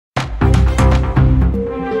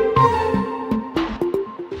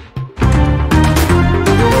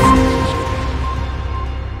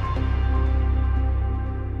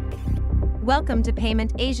Welcome to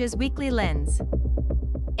Payment Asia's Weekly Lens.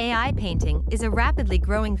 AI painting is a rapidly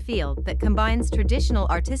growing field that combines traditional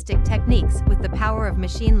artistic techniques with the power of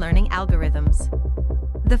machine learning algorithms.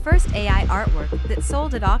 The first AI artwork that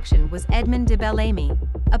sold at auction was Edmond de Bellamy,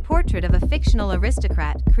 a portrait of a fictional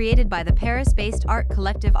aristocrat created by the Paris-based art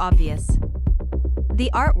collective Obvious.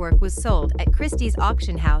 The artwork was sold at Christie's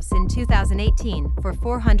auction house in 2018 for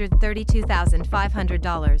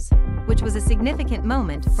 $432,500, which was a significant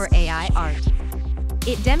moment for AI art.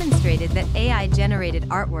 It demonstrated that AI-generated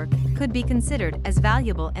artwork could be considered as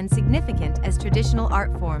valuable and significant as traditional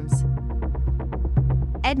art forms.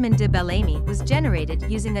 Edmond de Bellamy was generated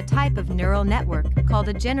using a type of neural network called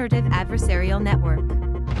a generative adversarial network.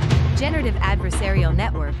 Generative adversarial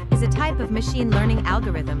network is a type of machine learning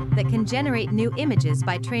algorithm that can generate new images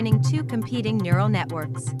by training two competing neural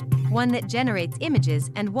networks, one that generates images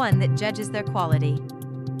and one that judges their quality.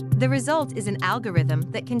 The result is an algorithm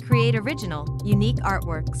that can create original, unique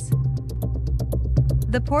artworks.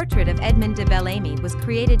 The portrait of Edmond de Bellamy was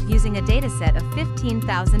created using a dataset of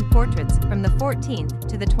 15,000 portraits from the 14th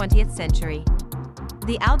to the 20th century.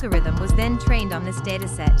 The algorithm was then trained on this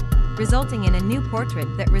dataset, resulting in a new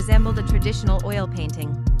portrait that resembled a traditional oil painting.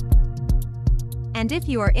 And if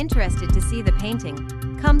you are interested to see the painting,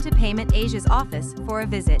 come to Payment Asia's office for a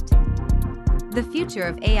visit. The future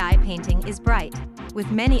of AI painting is bright, with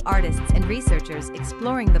many artists and researchers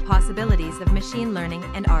exploring the possibilities of machine learning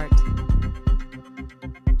and art.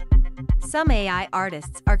 Some AI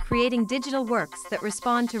artists are creating digital works that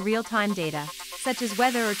respond to real-time data, such as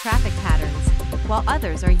weather or traffic patterns, while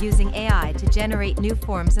others are using AI to generate new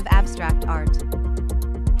forms of abstract art.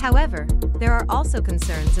 However, there are also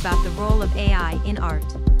concerns about the role of AI in art.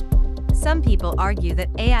 Some people argue that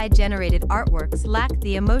AI-generated artworks lack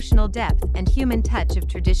the emotional depth and human touch of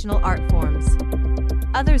traditional art forms.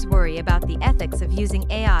 Others worry about the ethics of using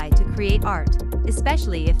AI to create art,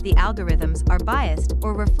 especially if the algorithms are biased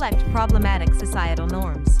or reflect problematic societal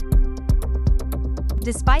norms.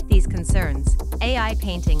 Despite these concerns, AI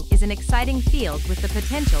painting is an exciting field with the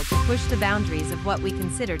potential to push the boundaries of what we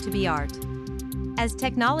consider to be art. As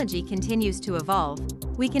technology continues to evolve,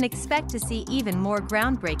 we can expect to see even more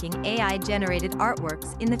groundbreaking AI-generated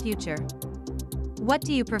artworks in the future. What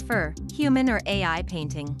do you prefer, human or AI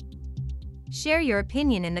painting? Share your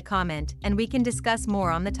opinion in the comment and we can discuss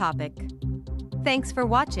more on the topic. Thanks for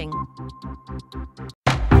watching.